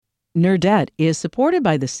Nerdette is supported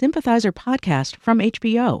by the Sympathizer podcast from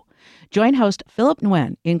HBO. Join host Philip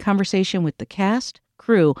Nguyen in conversation with the cast,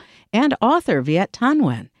 crew, and author Viet Thanh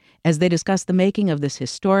Nguyen as they discuss the making of this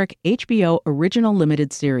historic HBO original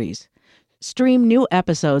limited series. Stream new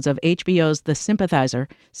episodes of HBO's The Sympathizer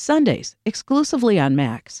Sundays exclusively on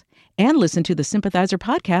Max. And listen to the Sympathizer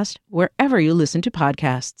podcast wherever you listen to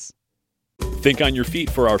podcasts. Think on your feet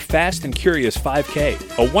for our Fast and Curious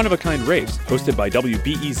 5K, a one-of-a-kind race hosted by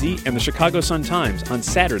WBEZ and the Chicago Sun-Times on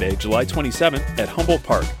Saturday, July 27th at Humboldt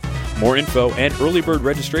Park. More info and early bird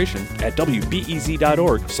registration at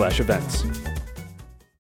wbez.org/events.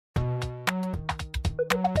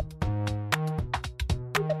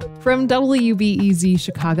 From WBEZ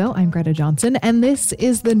Chicago, I'm Greta Johnson, and this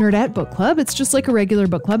is the Nerdette Book Club. It's just like a regular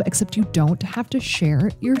book club, except you don't have to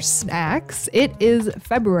share your snacks. It is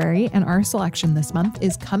February, and our selection this month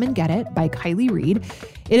is Come and Get It by Kylie Reed.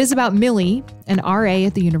 It is about Millie, an RA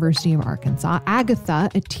at the University of Arkansas,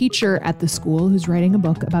 Agatha, a teacher at the school who's writing a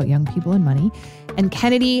book about young people and money, and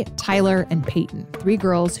Kennedy, Tyler, and Peyton, three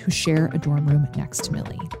girls who share a dorm room next to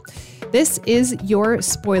Millie. This is your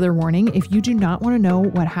spoiler warning. If you do not want to know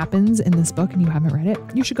what happens in this book and you haven't read it,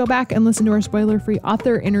 you should go back and listen to our spoiler-free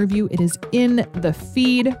author interview. It is in the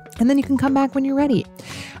feed, and then you can come back when you're ready.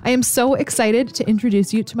 I am so excited to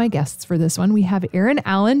introduce you to my guests for this one. We have Erin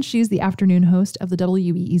Allen. She's the afternoon host of the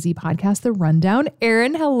WBEZ podcast, The Rundown.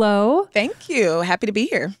 Erin, hello. Thank you. Happy to be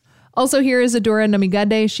here. Also here is Adora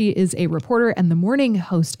Namigade. She is a reporter and the morning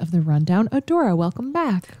host of The Rundown. Adora, welcome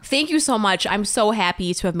back. Thank you so much. I'm so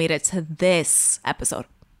happy to have made it to this episode.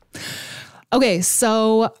 Okay,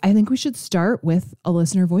 so I think we should start with a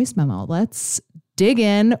listener voice memo. Let's dig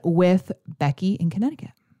in with Becky in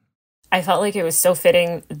Connecticut. I felt like it was so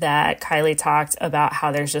fitting that Kylie talked about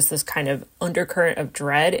how there's just this kind of undercurrent of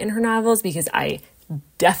dread in her novels, because I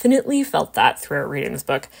definitely felt that throughout reading this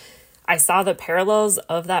book. I saw the parallels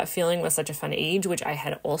of that feeling with Such a Fun Age, which I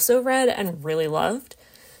had also read and really loved.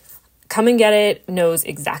 Come and Get It knows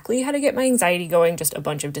exactly how to get my anxiety going, just a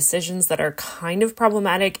bunch of decisions that are kind of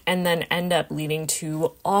problematic and then end up leading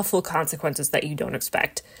to awful consequences that you don't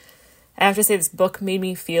expect. I have to say, this book made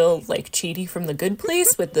me feel like Chidi from The Good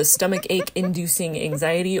Place, with the stomach ache inducing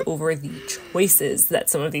anxiety over the choices that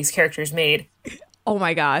some of these characters made. Oh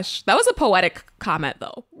my gosh. That was a poetic comment,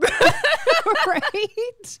 though.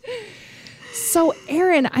 Right? So,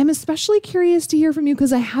 Erin, I'm especially curious to hear from you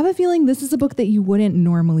because I have a feeling this is a book that you wouldn't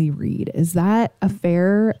normally read. Is that a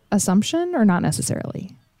fair assumption or not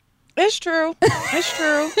necessarily? It's true. It's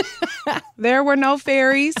true. There were no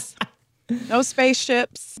fairies, no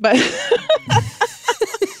spaceships, but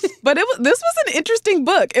but this was an interesting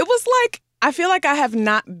book. It was like, I feel like I have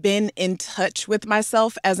not been in touch with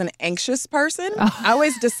myself as an anxious person. I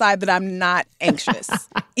always decide that I'm not anxious,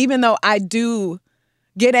 even though I do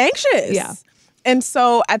get anxious. Yeah. And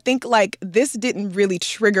so I think like this didn't really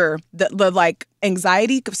trigger the like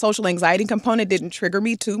anxiety, social anxiety component didn't trigger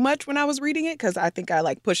me too much when I was reading it, because I think I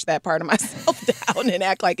like pushed that part of myself down and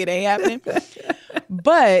act like it ain't happening.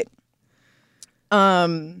 But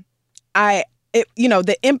the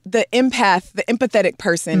empathetic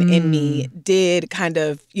person in me did kind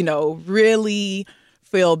of, really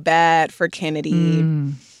feel bad for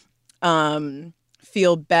Kennedy,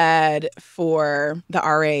 feel bad for the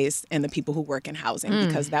RAs and the people who work in housing,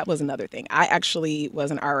 because that was another thing. I actually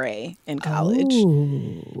was an RA in college.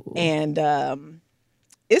 Oh. And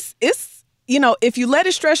it's if you let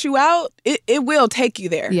it stress you out, it will take you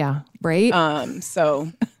there. Yeah, right?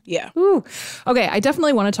 So... yeah. Ooh. Okay. I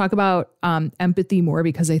definitely want to talk about empathy more,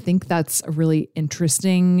 because I think that's a really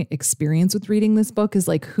interesting experience with reading this book, is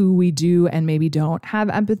like who we do and maybe don't have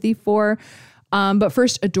empathy for. But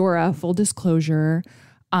first, Adora, full disclosure.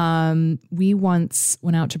 We once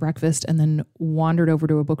went out to breakfast and then wandered over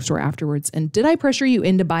to a bookstore afterwards. And did I pressure you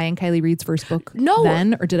into buying Kylie Reed's first book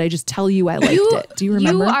then? Or did I just tell you I liked it? Do you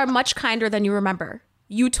remember? You are much kinder than you remember.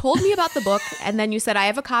 You told me about the book and then you said, I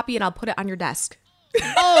have a copy and I'll put it on your desk.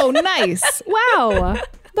 Oh, nice. Wow.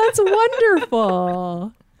 That's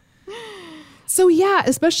wonderful. So yeah,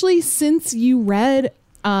 especially since you read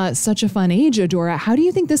Such a Fun Age, Adora, how do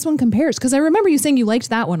you think this one compares? Because I remember you saying you liked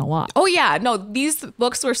that one a lot. Oh yeah, no, these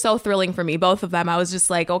books were so thrilling for me, both of them. I was just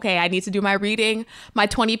like, okay, I need to do my reading, my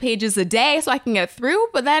 20 pages a day so I can get through.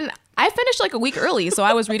 But then I finished like a week early, so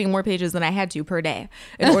I was reading more pages than I had to per day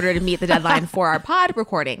in order to meet the deadline for our pod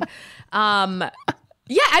recording.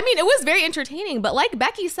 Yeah, I mean, it was very entertaining, but like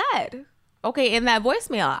Becky said, okay, in that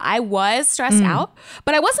voicemail, I was stressed out,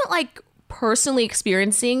 but I wasn't like personally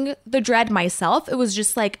experiencing the dread myself. It was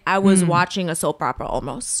just like I was watching a soap opera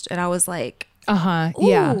almost, and I was like,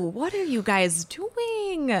 yeah. what are you guys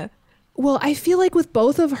doing? Well, I feel like with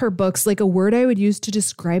both of her books, like a word I would use to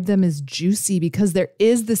describe them is juicy, because there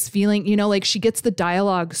is this feeling, you know, like she gets the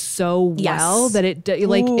dialogue so well that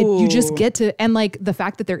you just get to, and like the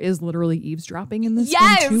fact that there is literally eavesdropping in this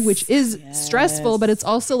one too, which is stressful, but it's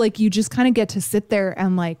also like you just kind of get to sit there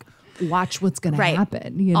and like watch what's going to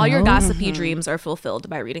happen. You All know? your gossipy dreams are fulfilled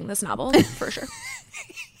by reading this novel, for sure.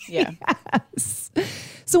 Yeah. Yes.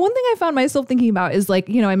 So one thing I found myself thinking about is like,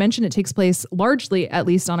 you know, I mentioned it takes place largely, at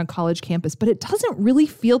least on a college campus, but it doesn't really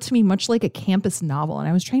feel to me much like a campus novel. And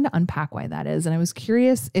I was trying to unpack why that is. And I was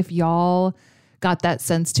curious if y'all got that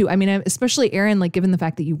sense too. I mean, especially Erin, like given the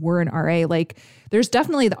fact that you were an RA, like there's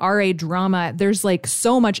definitely the RA drama. There's like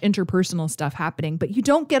so much interpersonal stuff happening, but you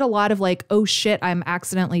don't get a lot of like, oh shit, I'm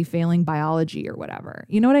accidentally failing biology or whatever.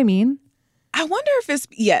 You know what I mean? I wonder if it's,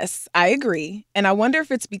 yes, I agree. And I wonder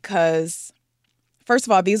if it's because, first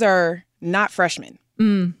of all, these are not freshmen.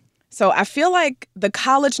 So I feel like the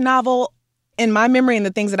college novel, in my memory and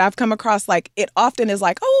the things that I've come across, like it often is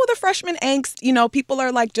like, oh, the freshman angst, you know, people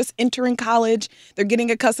are like just entering college. They're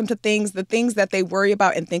getting accustomed to things. The things that they worry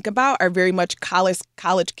about and think about are very much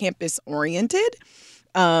college campus oriented.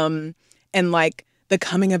 And like the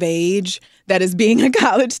coming of age that is being a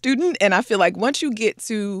college student. And I feel like once you get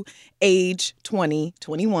to age 20,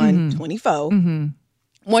 21, 24,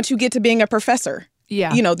 once you get to being a professor,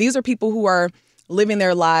 you know, these are people who are living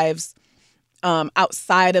their lives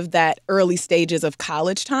outside of that early stages of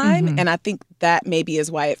college time. And I think that maybe is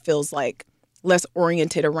why it feels like less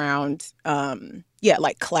oriented around,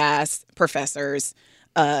 like class, professors,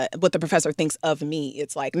 what the professor thinks of me.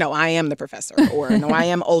 It's like, no, I am the professor, or no, I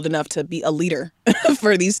am old enough to be a leader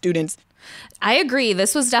for these students. I agree.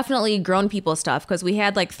 This was definitely grown people stuff, because we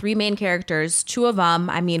had like 3 main characters, 2 of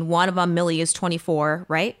them. I mean, one of them, Millie, is 24,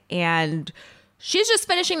 right? And she's just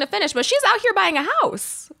finishing to finish, but she's out here buying a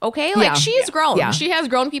house, okay? Like she's grown. Yeah. She has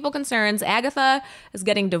grown people concerns. Agatha is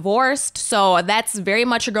getting divorced, so that's very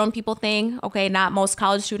much a grown people thing, okay? Not most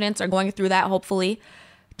college students are going through that, hopefully.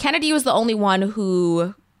 Kennedy was the only one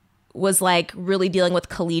who was like really dealing with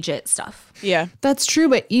collegiate stuff. Yeah. That's true.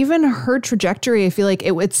 But even her trajectory, I feel like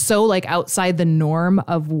it's so like outside the norm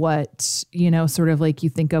of what, you know, sort of like you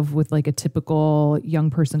think of with like a typical young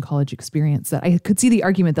person college experience, that I could see the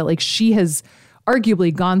argument that like she has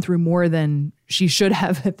arguably gone through more than she should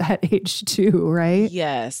have at that age too, right?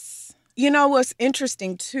 Yes. You know, what's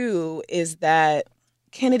interesting too is that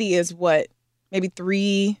Kennedy is maybe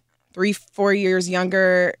 4 years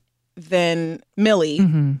younger than Millie.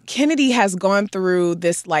 Kennedy has gone through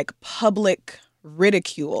this like public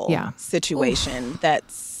ridicule situation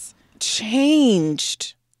that's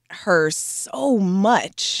changed her so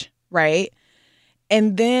much, right?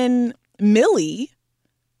 And then Millie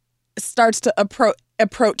starts to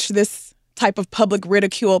approach this type of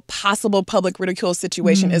possible public ridicule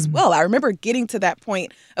situation as well. I remember getting to that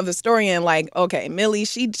point of the story and like, okay, Millie,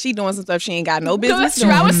 she doing some stuff she ain't got no business doing.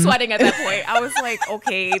 That's true. I was sweating at that point. I was like,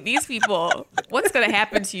 okay, these people, what's going to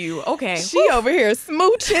happen to you? Okay. She over here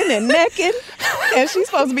smooching and necking, and she's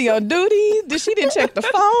supposed to be on duty. She didn't check the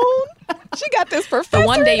phone. She got this professor. The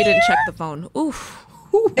one day you didn't check the phone. Oof.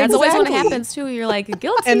 That's always when it happens too. You're like,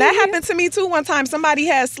 guilty. And that happened to me too one time. Somebody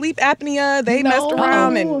had sleep apnea. They messed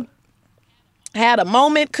around and had a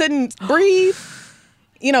moment, couldn't breathe.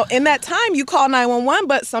 You know, in that time you call 911,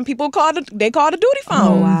 but some people called a duty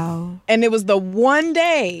phone. Oh, wow. And it was the one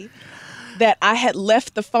day that I had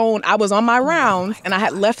left the phone. I was on my rounds and I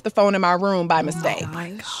had left the phone in my room by mistake. Oh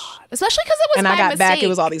my God. Especially because it was and by I got mistake. back, it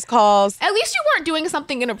was all these calls. At least you weren't doing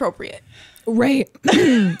something inappropriate. Right.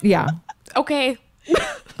 Yeah. Okay.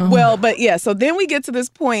 Well, but yeah, so then we get to this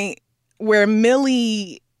point where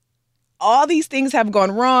Millie, all these things have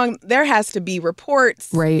gone wrong. There has to be reports,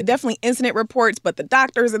 right? Definitely incident reports, but the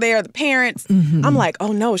doctors are there, the parents. I'm like,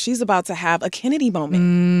 oh no, she's about to have a Kennedy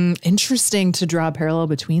moment. Interesting to draw a parallel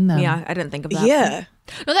between them. Yeah, I didn't think of that. Yeah.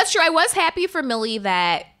 No, that's true. I was happy for Millie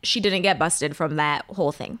that she didn't get busted from that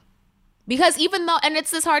whole thing. Because even though, and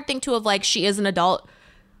it's this hard thing too of like, she is an adult,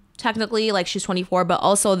 technically, like she's 24, but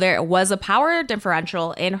also there was a power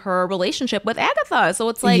differential in her relationship with Agatha. So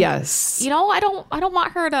it's like, yes, you know, I don't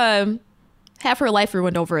want her to have her life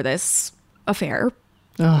ruined over this affair.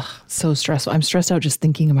 Ugh, so stressful. I'm stressed out just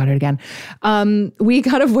thinking about it again. We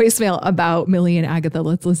got a voicemail about Millie and Agatha.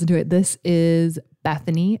 Let's listen to it. This is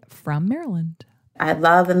Bethany from Maryland. I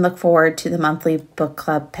love and look forward to the monthly book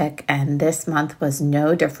club pick, and this month was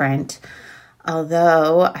no different.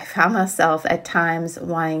 Although I found myself at times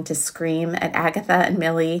wanting to scream at Agatha and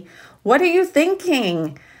Millie, "What are you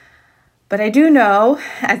thinking?" But I do know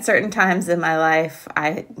at certain times in my life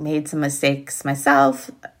I made some mistakes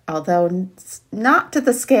myself, although not to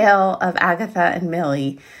the scale of Agatha and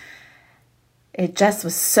Millie. It just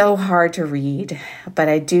was so hard to read, but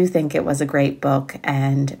I do think it was a great book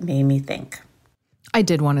and made me think. I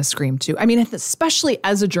did want to scream too. I mean, especially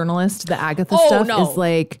as a journalist, the Agatha stuff is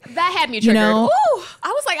like... That had me triggered. Ooh, I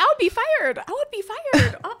was like, I would be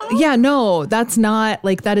fired. Yeah, no, that's not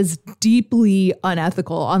like, that is deeply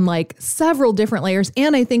unethical on like several different layers.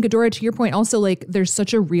 And I think, Adora, to your point, also like there's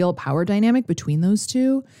such a real power dynamic between those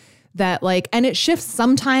two that like, and it shifts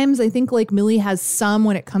sometimes. I think like Millie has some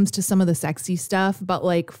when it comes to some of the sexy stuff, but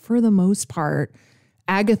like for the most part,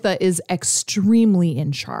 Agatha is extremely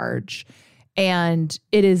in charge. And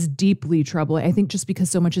it is deeply troubling, I think, just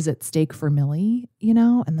because so much is at stake for Millie, you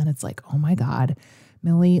know? And then it's like, oh my God,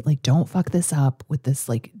 Millie, like, don't fuck this up with this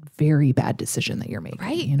like very bad decision that you're making,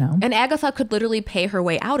 right? You know? And Agatha could literally pay her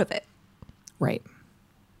way out of it. Right.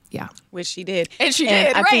 Yeah. Which she did. And she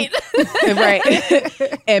did, right.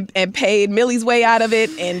 Right. and paid Millie's way out of it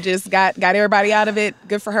and just got everybody out of it.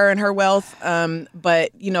 Good for her and her wealth.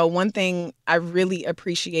 But, you know, one thing I really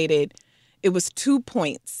appreciated, it was 2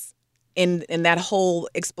 points in that whole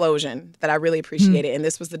explosion that I really appreciated. And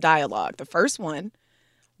this was the dialogue. The first one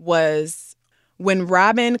was when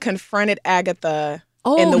Robin confronted Agatha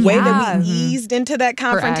and the way that we eased into that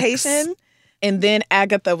confrontation. And then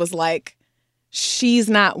Agatha was like, she's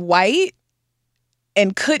not white,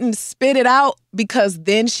 and couldn't spit it out because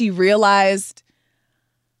then she realized,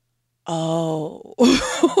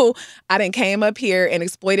 oh, I done came up here and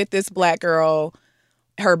exploited this Black girl,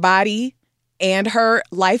 her body and her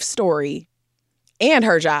life story and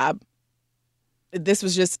her job. This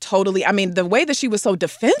was just totally, I mean, the way that she was so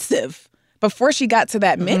defensive before she got to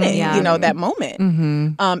that minute, you know, that moment.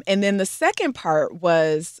 And then the second part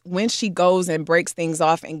was when she goes and breaks things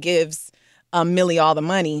off and gives Millie all the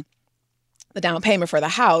money, the down payment for the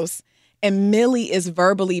house. And Millie is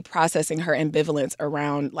verbally processing her ambivalence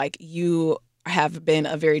around, like, you have been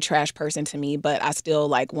a very trash person to me, but I still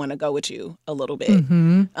like want to go with you a little bit.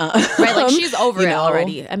 Right, like she's over it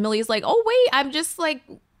already. And Millie's like, oh wait, I'm just like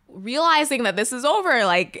realizing that this is over.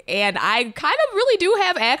 Like, and I kind of really do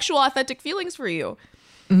have actual authentic feelings for you.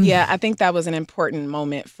 Yeah, I think that was an important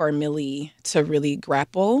moment for Millie to really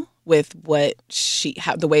grapple with what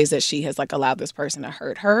the ways that she has like allowed this person to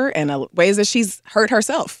hurt her and ways that she's hurt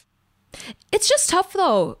herself. It's just tough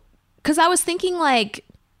though, because I was thinking like,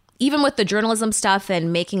 even with the journalism stuff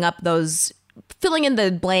and making up those, filling in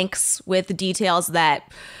the blanks with details that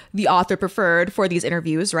the author preferred for these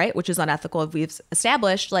interviews, right? Which is unethical, if we've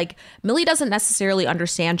established. Like, Millie doesn't necessarily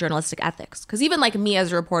understand journalistic ethics. Because even like me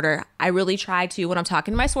as a reporter, I really try to, when I'm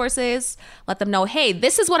talking to my sources, let them know, hey,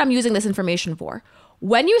 this is what I'm using this information for.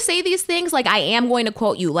 When you say these things, like, I am going to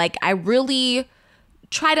quote you. Like, I really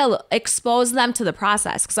try to expose them to the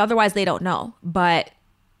process, because otherwise they don't know. But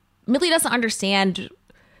Millie doesn't understand.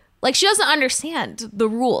 Like, she doesn't understand the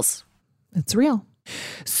rules. It's real.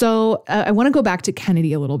 So I want to go back to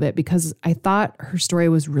Kennedy a little bit because I thought her story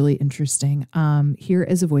was really interesting. Here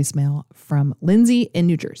is a voicemail from Lindsay in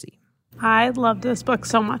New Jersey. I loved this book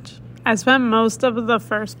so much. I spent most of the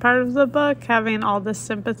first part of the book having all this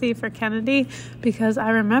sympathy for Kennedy because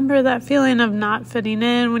I remember that feeling of not fitting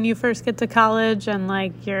in when you first get to college and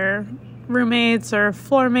like your roommates or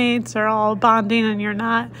floor mates are all bonding and you're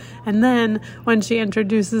not. And then when she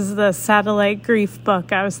introduces the satellite grief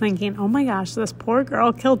book, I was thinking, oh my gosh, this poor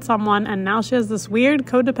girl killed someone and now she has this weird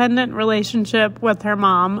codependent relationship with her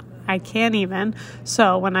mom. I can't even.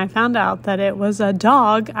 So when I found out that it was a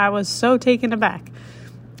dog, I was so taken aback.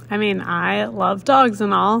 I mean, I love dogs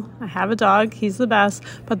and all. I have a dog. He's the best.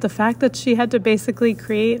 But the fact that she had to basically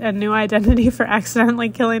create a new identity for accidentally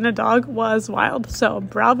killing a dog was wild. So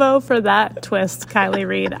bravo for that twist, Kylie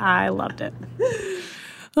Reed. I loved it.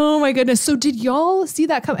 Oh, my goodness. So did y'all see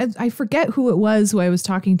that come? I forget who it was who I was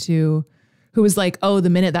talking to, who was like, oh, the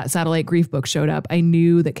minute that satellite grief book showed up, I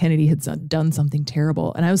knew that Kennedy had done something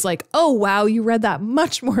terrible. And I was like, oh, wow, you read that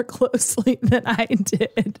much more closely than I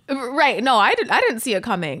did. Right. No, I didn't see it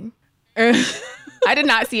coming. I did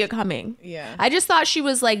not see it coming. Yeah. I just thought she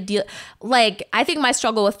was like, I think my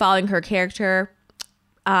struggle with following her character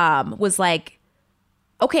was like,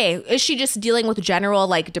 okay, is she just dealing with general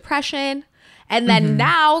like depression? And then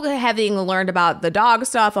now, having learned about the dog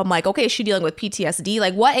stuff, I'm like, okay, is she dealing with PTSD?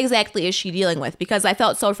 Like, what exactly is she dealing with? Because I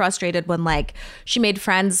felt so frustrated when, like, she made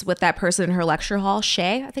friends with that person in her lecture hall,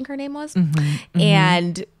 Shay, I think her name was.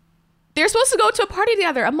 And they're supposed to go to a party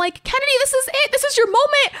together. I'm like, Kennedy, this is it. This is your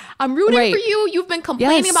moment. I'm rooting for you. You've been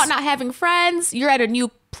complaining about not having friends. You're at a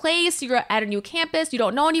new place. You're at a new campus. You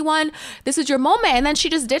don't know anyone. This is your moment. And then she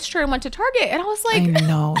just ditched her and went to Target. And I was like, I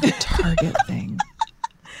know, the Target thing.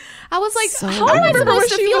 I was like, how am I supposed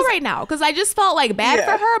to feel right now? Because I just felt like bad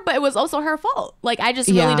for her, but it was also her fault. Like, I just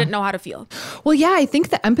really didn't know how to feel. Well, yeah, I think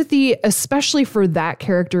the empathy, especially for that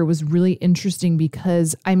character, was really interesting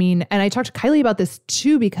because, I mean, and I talked to Kylie about this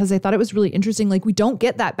too, because I thought it was really interesting. Like, we don't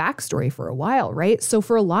get that backstory for a while, right? So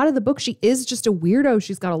for a lot of the book, she is just a weirdo.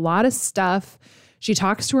 She's got a lot of stuff. She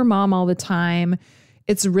talks to her mom all the time.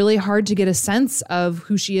 It's really hard to get a sense of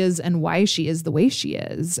who she is and why she is the way she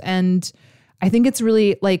is. And I think it's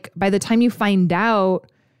really like, by the time you find out,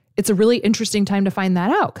 it's a really interesting time to find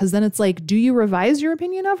that out. Cause then it's like, do you revise your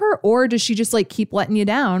opinion of her? Or does she just like keep letting you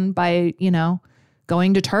down by, you know,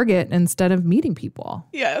 going to Target instead of meeting people?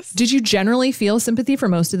 Yes. Did you generally feel sympathy for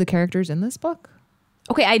most of the characters in this book?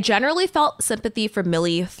 Okay, I generally felt sympathy for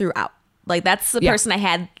Millie throughout. Like, that's the person I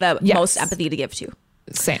had the most empathy to give to.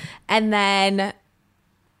 Same. And then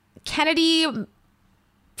Kennedy,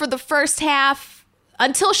 for the first half,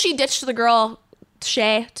 until she ditched the girl,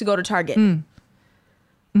 Shay, to go to Target.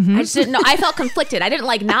 I just didn't know. I felt conflicted. I didn't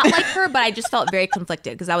like not like her, but I just felt very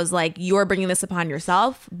conflicted because I was like, you're bringing this upon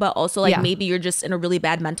yourself, but also like maybe you're just in a really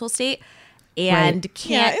bad mental state and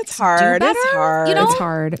can't it's hard. do better, it's hard. You know? It's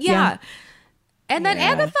hard. Yeah. And then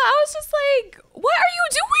Agatha, I was just like, what are you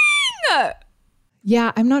doing?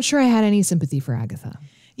 Yeah, I'm not sure I had any sympathy for Agatha.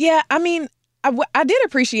 Yeah, I mean, I did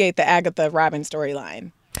appreciate the Agatha Robin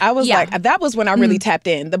storyline. I was like, that was when I really tapped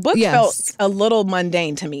in. The book felt a little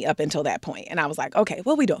mundane to me up until that point. And I was like, okay,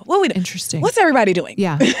 what we doing? What we doing? Interesting. What's everybody doing?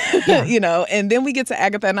 Yeah. You know, and then we get to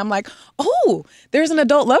Agatha and I'm like, oh, there's an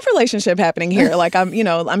adult love relationship happening here. Like,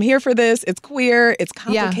 I'm here for this. It's queer. It's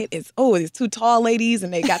complicated. It's these two tall ladies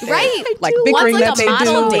and they got their like bickering One's like that a they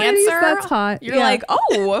model do. dancer. That's hot. You're like,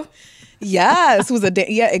 oh. Yes, who's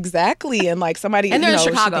exactly. And like somebody, And they're in she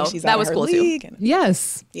Chicago. thinks she's That out was of her cool, too. league. And,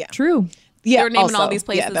 Yes. Yeah. True. yeah, They were naming all also, these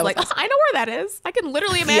places. that Like, was- I know where that is. I can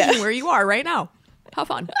literally imagine where you are right now. How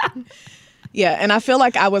fun. Yeah, and I feel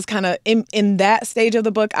like I was kind of in that stage of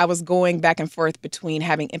the book, I was going back and forth between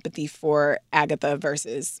having empathy for Agatha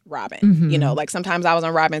versus Robin. You know, like sometimes I was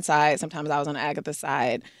on Robin's side, sometimes I was on Agatha's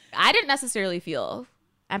side. I didn't necessarily feel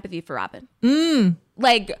empathy for Robin.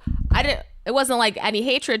 Like, it wasn't like any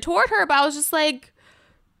hatred toward her, but I was just like,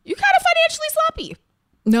 you kind of financially sloppy.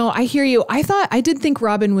 No, I hear you. I did think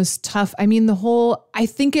Robin was tough. I mean, I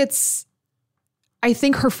think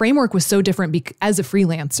her framework was so different as a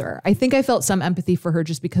freelancer. I think I felt some empathy for her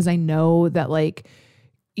just because I know that like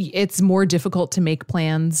it's more difficult to make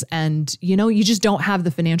plans and, you know, you just don't have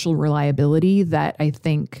the financial reliability that I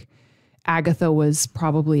think Agatha was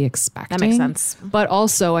probably expecting. That makes sense. But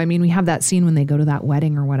also, I mean, we have that scene when they go to that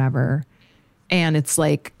wedding or whatever. And it's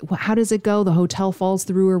like, how does it go? The hotel falls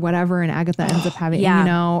through or whatever. And Agatha ends up having, you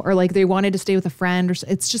know, or like they wanted to stay with a friend. Or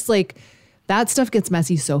it's just like that stuff gets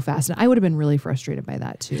messy so fast. And I would have been really frustrated by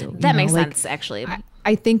that too. That makes sense, actually.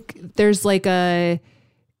 I think there's like it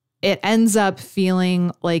ends up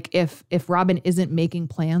feeling like if Robin isn't making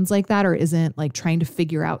plans like that or isn't like trying to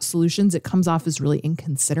figure out solutions, it comes off as really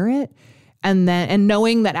inconsiderate. And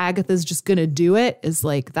knowing that Agatha's just going to do it is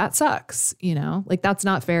like, that sucks, you know, like that's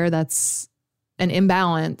not fair. That's an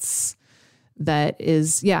imbalance that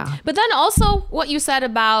is, But then also what you said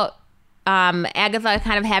about Agatha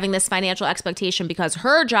kind of having this financial expectation because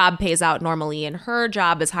her job pays out normally and her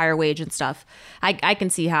job is higher wage and stuff. I can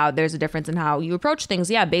see how there's a difference in how you approach things,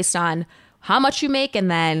 based on how much you make and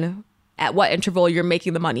then at what interval you're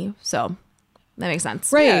making the money. So that makes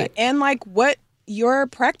sense. right. Yeah, and like what your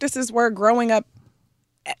practices were growing up.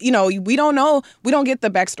 You know, we don't know. We don't get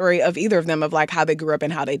the backstory of either of them of like how they grew up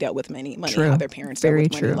and how they dealt with money, True. how their parents Very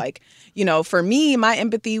dealt with money. true. Like, you know, for me, my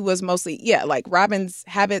empathy was mostly, like Robin's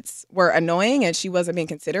habits were annoying and she wasn't being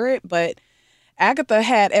considerate, but Agatha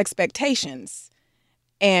had expectations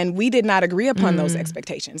and we did not agree upon those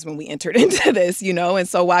expectations when we entered into this, you know? And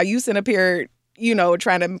so while you sit up here, you know,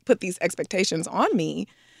 trying to put these expectations on me.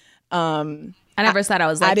 I never said I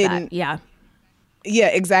was like that. Yeah. Yeah,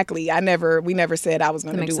 exactly. We never said I was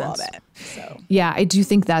going to do all that. So Yeah, I do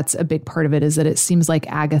think that's a big part of it is that it seems like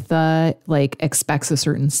Agatha like expects a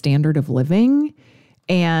certain standard of living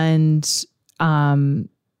and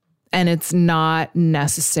it's not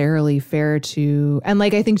necessarily fair to, and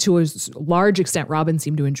like I think to a large extent Robin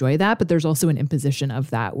seemed to enjoy that, but there's also an imposition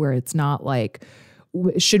of that where it's not like,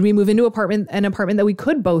 should we move into an apartment that we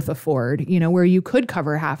could both afford, you know, where you could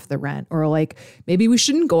cover half the rent, or like maybe we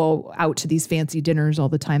shouldn't go out to these fancy dinners all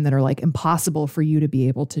the time that are like impossible for you to be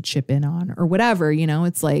able to chip in on or whatever, you know,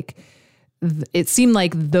 it's like, it seemed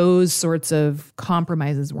like those sorts of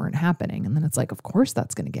compromises weren't happening. And then it's like, of course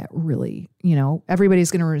that's going to get really, you know, everybody's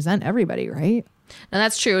going to resent everybody. Right. And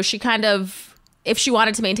that's true. She kind of, if she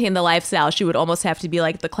wanted to maintain the lifestyle, she would almost have to be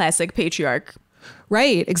like the classic patriarch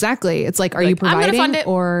Right. Exactly. It's like, are you I'm gonna providing fund it.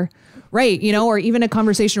 or right. You know, or even a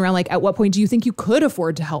conversation around like, at what point do you think you could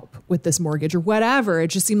afford to help with this mortgage or whatever? It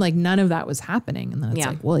just seemed like none of that was happening. And then it's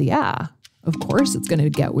like, well, yeah, of course it's going to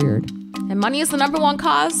get weird. And money is the number one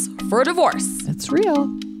cause for divorce. It's real.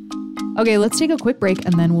 Okay, let's take a quick break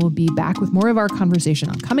and then we'll be back with more of our conversation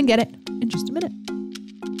on Come and Get It in just a minute.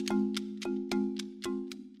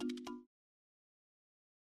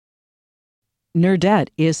 Nerdette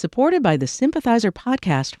is supported by the Sympathizer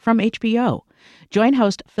podcast from HBO. Join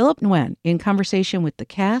host Philip Nguyen in conversation with the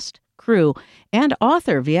cast, crew, and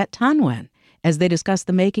author Viet Thanh Nguyen as they discuss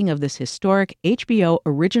the making of this historic HBO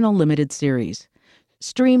original limited series.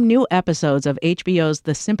 Stream new episodes of HBO's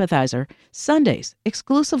The Sympathizer Sundays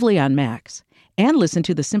exclusively on Max, and listen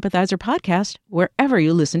to the Sympathizer podcast wherever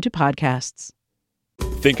you listen to podcasts.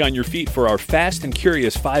 Think on your feet for our Fast and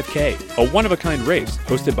Curious 5K, a one-of-a-kind race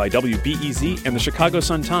hosted by WBEZ and the Chicago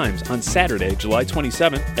Sun-Times on Saturday, July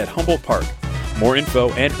 27th at Humboldt Park. More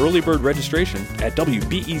info and early bird registration at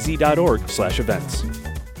wbez.org/events.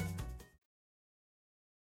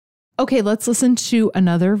 Okay, let's listen to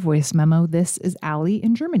another voice memo. This is Allie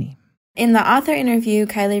in Germany. In the author interview,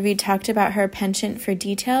 Kylie Reid talked about her penchant for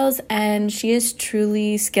details, and she is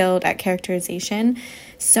truly skilled at characterization.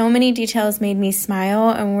 So many details made me smile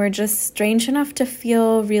and were just strange enough to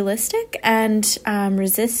feel realistic and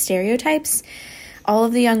resist stereotypes. All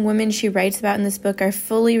of the young women she writes about in this book are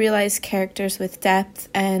fully realized characters with depth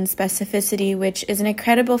and specificity, which is an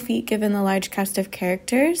incredible feat given the large cast of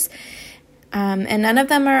characters. And none of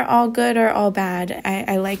them are all good or all bad.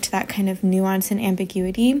 I liked that kind of nuance and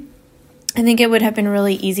ambiguity. I think it would have been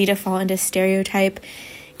really easy to fall into stereotype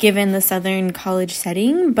given the Southern college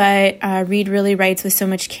setting, but Reid really writes with so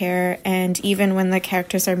much care, and even when the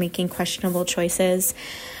characters are making questionable choices.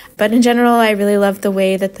 But in general, I really love the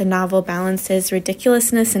way that the novel balances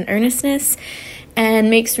ridiculousness and earnestness and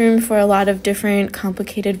makes room for a lot of different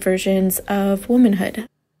complicated versions of womanhood.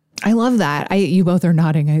 I love that. You both are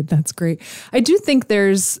nodding. That's great. I do think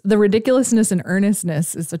there's the ridiculousness and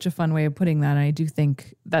earnestness is such a fun way of putting that. And I do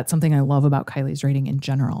think that's something I love about Kylie's writing in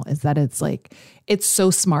general, is that it's like, it's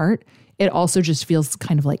so smart. It also just feels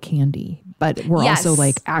kind of like candy, but we're also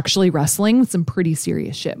like actually wrestling with some pretty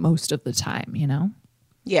serious shit most of the time, you know?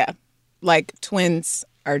 Yeah. Like twins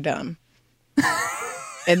are dumb.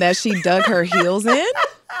 And that she dug her heels in.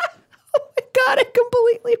 God, I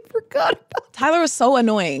completely forgot about Tyler was so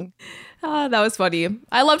annoying. That was funny.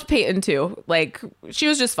 I loved Peyton too. Like, she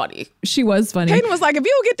was just funny. She was funny. Peyton was like, if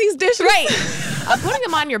you don't get these dishes. Right. I'm putting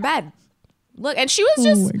them on your bed. Look, and she was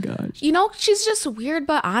just, oh my gosh. You know, she's just weird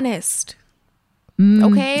but honest.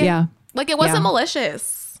 Okay? Yeah. Like, it wasn't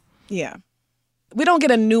malicious. Yeah. We don't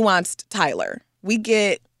get a nuanced Tyler. We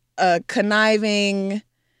get a conniving,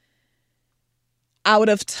 out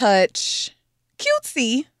of touch,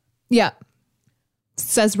 cutesy. Yeah.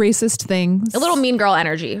 Says racist things. A little Mean Girl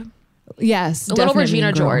energy. Yes. A little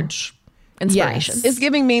Regina George inspiration. Yes. It's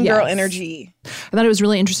giving Mean Girl energy. I thought it was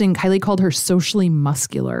really interesting. Kylie called her socially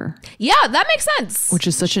muscular. Yeah, that makes sense. Which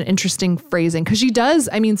is such an interesting phrasing. Because she does,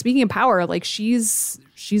 I mean, speaking of power, like she's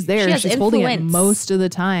there. She's holding it most of the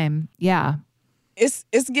time. Yeah. It's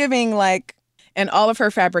giving like, in all of her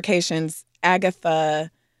fabrications, Agatha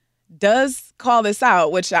does call this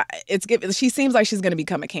out, which she seems like she's going to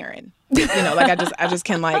become a Karen. You know, like I just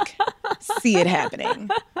can like see it happening.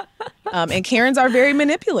 And Karens are very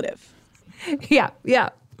manipulative. Yeah. We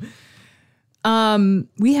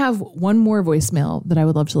have one more voicemail that I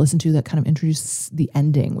would love to listen to that kind of introduces the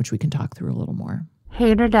ending, which we can talk through a little more.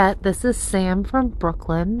 Hey Nerdette, this is Sam from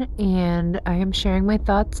Brooklyn, and I am sharing my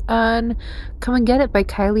thoughts on Come and Get It by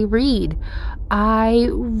Kylie Reid. I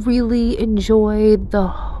really enjoyed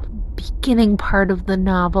the beginning part of the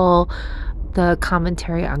novel, the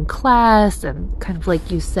commentary on class, and kind of like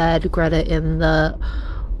you said, Greta, in the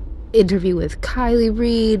interview with Kylie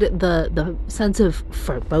Reid, the sense of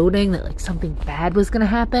foreboding that like something bad was going to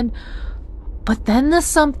happen. But then the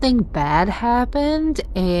something bad happened,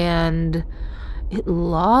 and it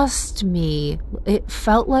lost me. It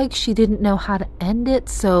felt like she didn't know how to end it,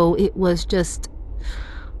 so it was just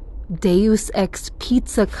Deus ex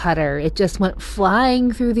pizza cutter. It just went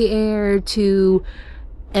flying through the air to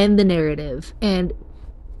end the narrative. And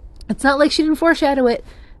it's not like she didn't foreshadow it.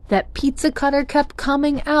 That pizza cutter kept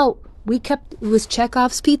coming out. It was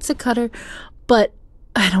Chekhov's pizza cutter. But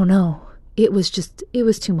I don't know. It was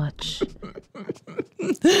too much.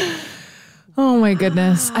 Oh my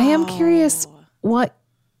goodness. I am curious what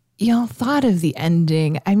y'all thought of the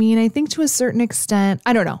ending. I mean, I think to a certain extent,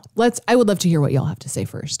 I don't know. I would love to hear what y'all have to say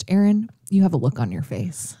first. Erin, you have a look on your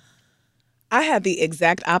face. I had the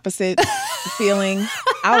exact opposite feeling.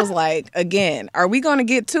 I was like, again, are we going to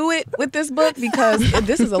get to it with this book? Because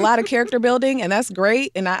this is a lot of character building, and that's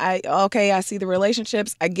great. And I see the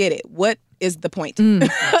relationships. I get it. What is the point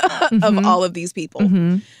of all of these people?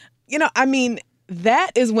 You know, I mean,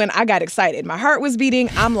 that is when I got excited. My heart was beating.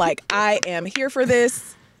 I'm like, I am here for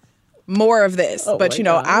this. More of this. But, you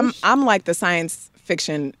know, I'm like the science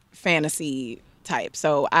fiction fantasy type.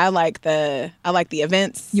 So I like the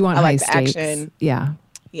events. You want I like high the stakes. action. Yeah.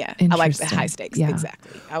 Yeah, I like the high stakes. Yeah.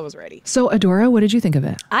 Exactly. I was ready. So, Adora, what did you think of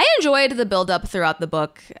it? I enjoyed the build-up throughout the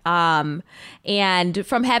book. And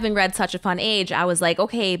from having read Such a Fun Age, I was like,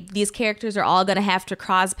 okay, these characters are all going to have to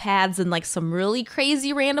cross paths in like some really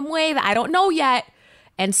crazy random way that I don't know yet.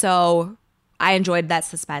 And so I enjoyed that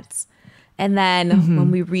suspense. And then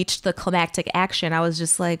when we reached the climactic action, I was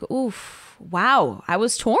just like, oof, wow, I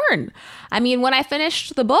was torn. I mean, when I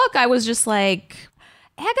finished the book, I was just like,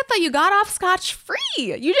 Agatha, you got off scotch-free.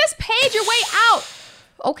 You just paid your way out.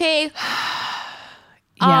 Okay.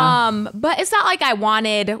 Yeah. But it's not like I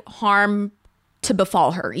wanted harm to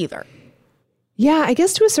befall her either. Yeah, I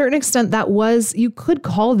guess to a certain extent that was, you could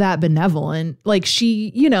call that benevolent. Like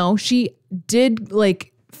she, you know, she did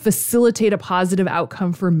like facilitate a positive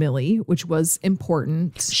outcome for Millie, which was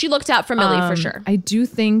important. She looked out for Millie for sure. I do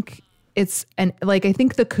think I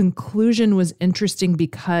think the conclusion was interesting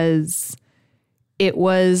because it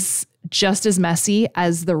was just as messy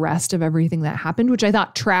as the rest of everything that happened, which I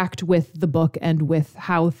thought tracked with the book and with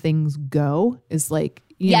how things go is like,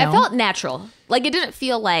 you know. It felt natural. Like it didn't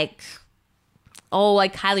feel like, oh,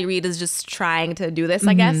 like Kylie Reid is just trying to do this,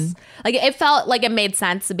 I guess. Like it felt like it made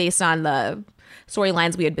sense based on the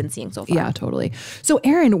storylines we had been seeing so far. Yeah, totally. So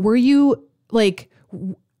Erin, were you like,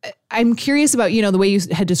 I'm curious about, you know, the way you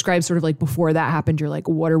had described sort of like before that happened, you're like,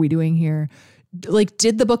 what are we doing here? Like,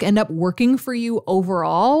 did the book end up working for you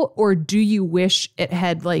overall, or do you wish it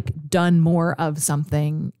had like done more of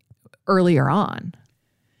something earlier on?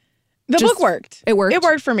 The book worked. It worked. It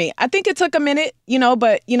worked for me. I think it took a minute, you know,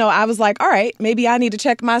 but, you know, I was like, all right, maybe I need to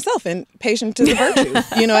check myself, and patience is a virtue.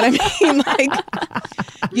 You know what I mean?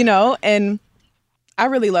 Like, you know, and I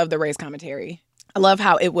really love the race commentary. I love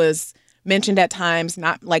how it was mentioned at times,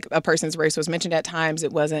 not like a person's race was mentioned at times.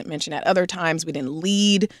 It wasn't mentioned at other times. We didn't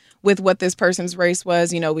lead with what this person's race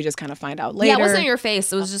was. You know, we just kind of find out later. Yeah, it wasn't in your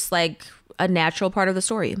face. It was just like a natural part of the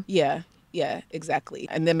story. Yeah, exactly.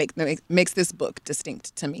 And then makes this book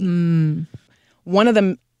distinct to me. One of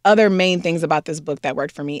the other main things about this book that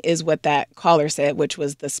worked for me is what that caller said, which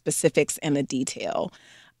was the specifics and the detail.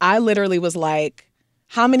 I literally was like,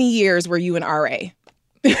 how many years were you in RA?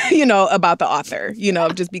 You know, about the author, you know,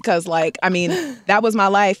 just because like, I mean, that was my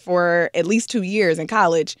life for at least 2 years in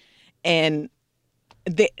college, and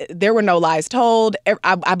there were no lies told.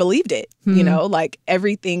 I believed it, you know, like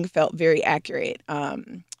everything felt very accurate.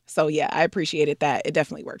 So yeah, I appreciated that. It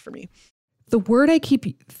definitely worked for me. The word I keep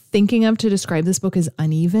thinking of to describe this book is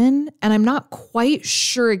uneven, and I'm not quite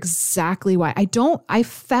sure exactly why. I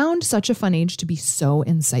found Such a Fun Age to be so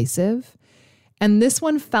incisive. And this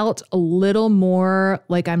one felt a little more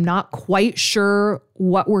like I'm not quite sure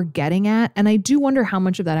what we're getting at. And I do wonder how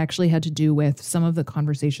much of that actually had to do with some of the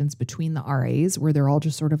conversations between the RAs where they're all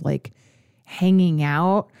just sort of like hanging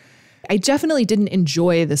out. I definitely didn't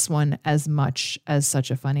enjoy this one as much as Such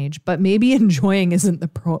a Fun Age, but maybe enjoying isn't the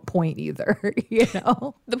point either, you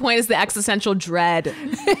know? The point is the existential dread.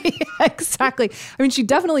 Yeah, exactly. I mean, she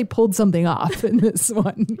definitely pulled something off in this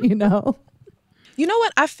one, you know? You know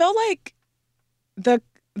what? I felt like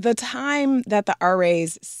the time that the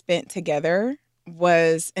RAs spent together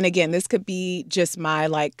was, and again, this could be just my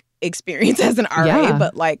like experience as an RA,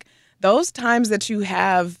 but like those times that you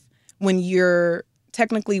have when you're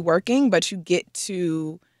technically working, but you get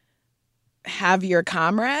to have your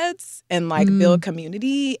comrades and like build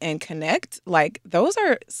community and connect, like those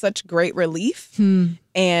are such great relief.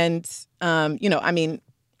 And, you know, I mean,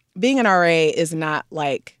 being an RA is not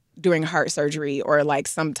like doing heart surgery or like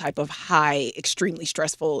some type of high, extremely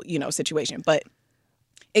stressful, you know, situation, but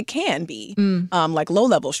it can be like low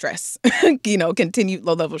level stress, you know, continued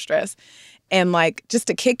low level stress. And like just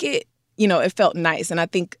to kick it, you know, it felt nice. And I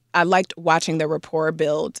think I liked watching the rapport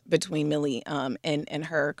build between Millie and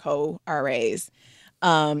her co-RAs,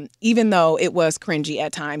 even though it was cringy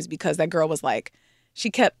at times because that girl was like,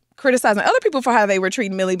 she kept criticizing other people for how they were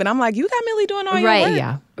treating Millie, but I'm like, you got Millie doing all your work.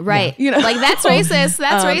 Yeah. Right. You know? Like that's racist.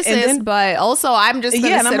 That's racist. But also I'm just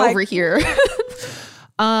going to sit over here.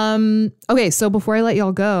 Okay. So before I let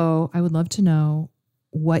y'all go, I would love to know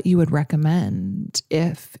what you would recommend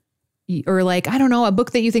or like, I don't know, a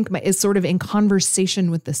book that you think is sort of in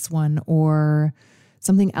conversation with this one, or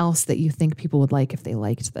something else that you think people would like if they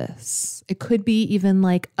liked this. It could be even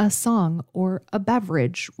like a song or a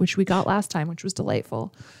beverage, which we got last time, which was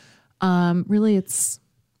delightful. Really, it's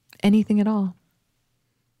anything at all.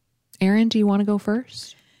 Erin, do you want to go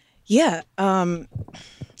first? Yeah. I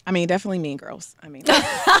mean, definitely Mean Girls. I mean,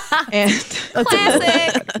 and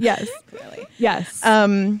Classic. Yes. really. Yes.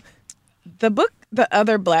 The book, The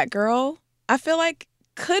Other Black Girl, I feel like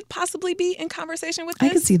could possibly be in conversation with this.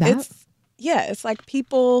 I could see that. It's like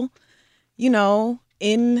people, in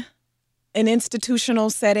an institutional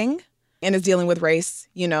setting, and is dealing with race,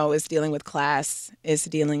 is dealing with class, is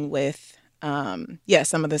dealing with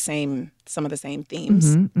some of the same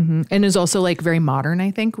themes. And is also like very modern, I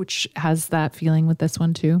think, which has that feeling with this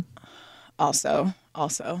one too. Also.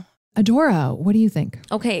 Adora, what do you think?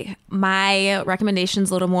 Okay, my recommendation's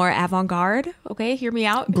a little more avant-garde. Okay, hear me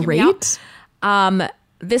out. Great.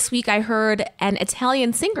 This week I heard an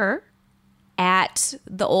Italian singer at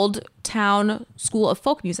the Old Town School of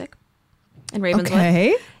Folk Music in Ravenswood.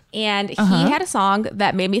 Okay. And he had a song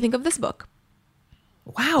that made me think of this book.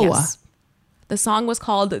 Wow. Yes. The song was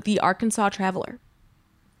called The Arkansas Traveler.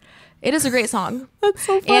 It is a great song. That's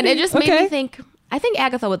so funny. And it just made me think, I think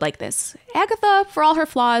Agatha would like this. Agatha, for all her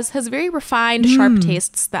flaws, has very refined, sharp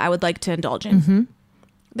tastes that I would like to indulge in.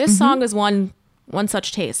 This song is one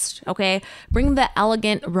such taste, okay? Bring the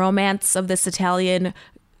elegant romance of this Italian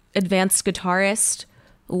advanced guitarist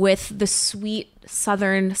with the sweet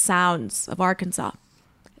southern sounds of Arkansas.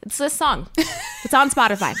 It's this song. It's on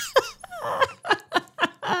Spotify.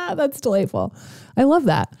 That's delightful. I love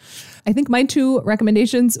that. I think my two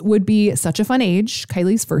recommendations would be Such a Fun Age,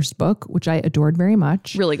 Kylie's first book, which I adored very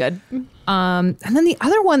much. Really good. And then the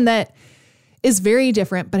other one that is very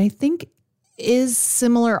different, but I think is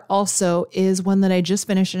similar also, is one that I just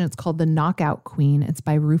finished, and it's called The Knockout Queen. It's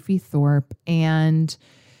by Rufy Thorpe, and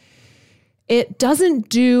it doesn't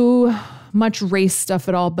do much race stuff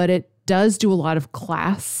at all, but it does do a lot of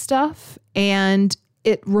class stuff. And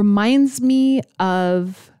it reminds me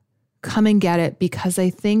of Come and Get It, because I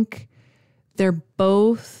think they're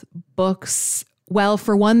both books. Well,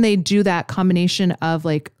 for one, they do that combination of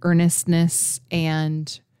like earnestness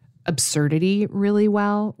and absurdity really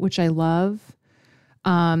well, which I love.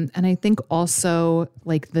 And I think also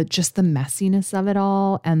like the messiness of it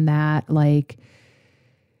all, and that like,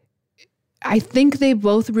 I think they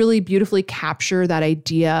both really beautifully capture that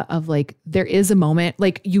idea of like, there is a moment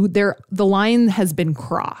like the line has been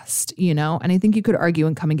crossed, and I think you could argue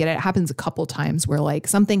and Come and Get It. It happens a couple times where like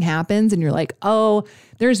something happens and you're like, oh,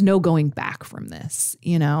 there's no going back from this,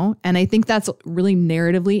 and I think that's really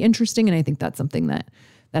narratively interesting. And I think that's something that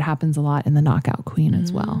happens a lot in The Knockout Queen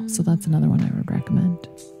as well. So that's another one I would recommend.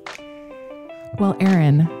 Well,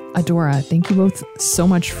 Erin, Adora, thank you both so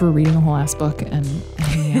much for reading a whole ass book and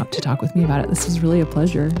hanging out to talk with me about it. This was really a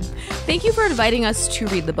pleasure. Thank you for inviting us to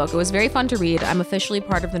read the book. It was very fun to read. I'm officially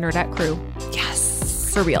part of the Nerdette crew.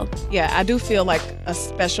 Yes. For real. Yeah, I do feel like a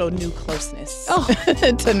special new closeness to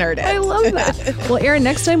Nerdette. I love that. Well, Erin,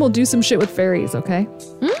 next time we'll do some shit with fairies, okay?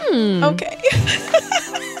 Okay.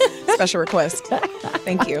 Special request.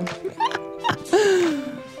 Thank you.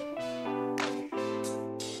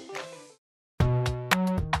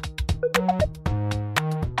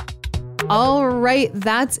 All right,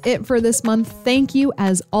 that's it for this month. Thank you,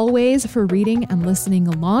 as always, for reading and listening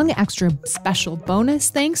along. Extra special bonus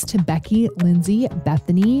thanks to Becky, Lindsay,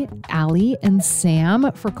 Bethany, Allie, and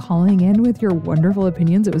Sam for calling in with your wonderful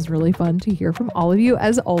opinions. It was really fun to hear from all of you,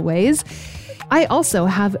 as always. I also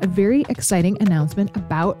have a very exciting announcement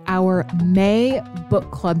about our May book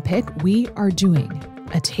club pick. We are doing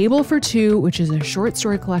A Table for Two, which is a short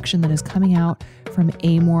story collection that is coming out from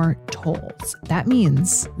Amor Tolls. That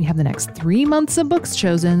means we have the next 3 months of books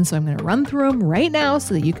chosen, so I'm going to run through them right now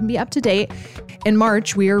so that you can be up to date. In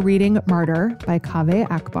March, we are reading Martyr by Kaveh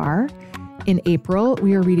Akbar. In April,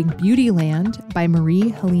 we are reading Beautyland by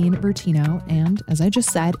Marie-Helene Bertino. And as I just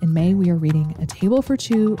said, in May, we are reading A Table for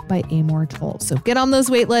Two by Amor Tolls. So get on those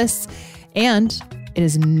wait lists. And it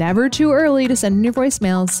is never too early to send in your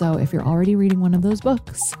voicemails. So if you're already reading one of those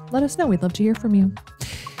books, let us know. We'd love to hear from you.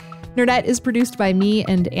 Nerdette is produced by me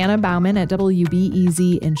and Anna Bauman at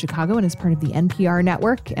WBEZ in Chicago and is part of the NPR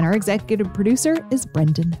network. And our executive producer is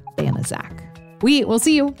Brendan Banaszak. We will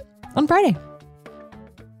see you on Friday.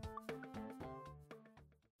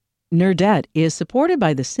 Nerdette is supported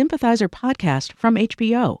by the Sympathizer podcast from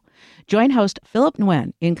HBO. Join host Philip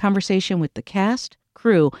Nguyen in conversation with the cast,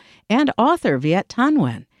 crew, and author Viet Thanh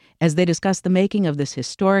Nguyen as they discuss the making of this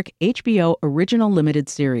historic HBO original limited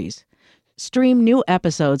series. Stream new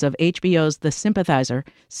episodes of HBO's The Sympathizer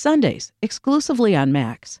Sundays exclusively on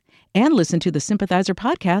Max. And listen to the Sympathizer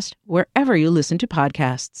podcast wherever you listen to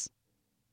podcasts.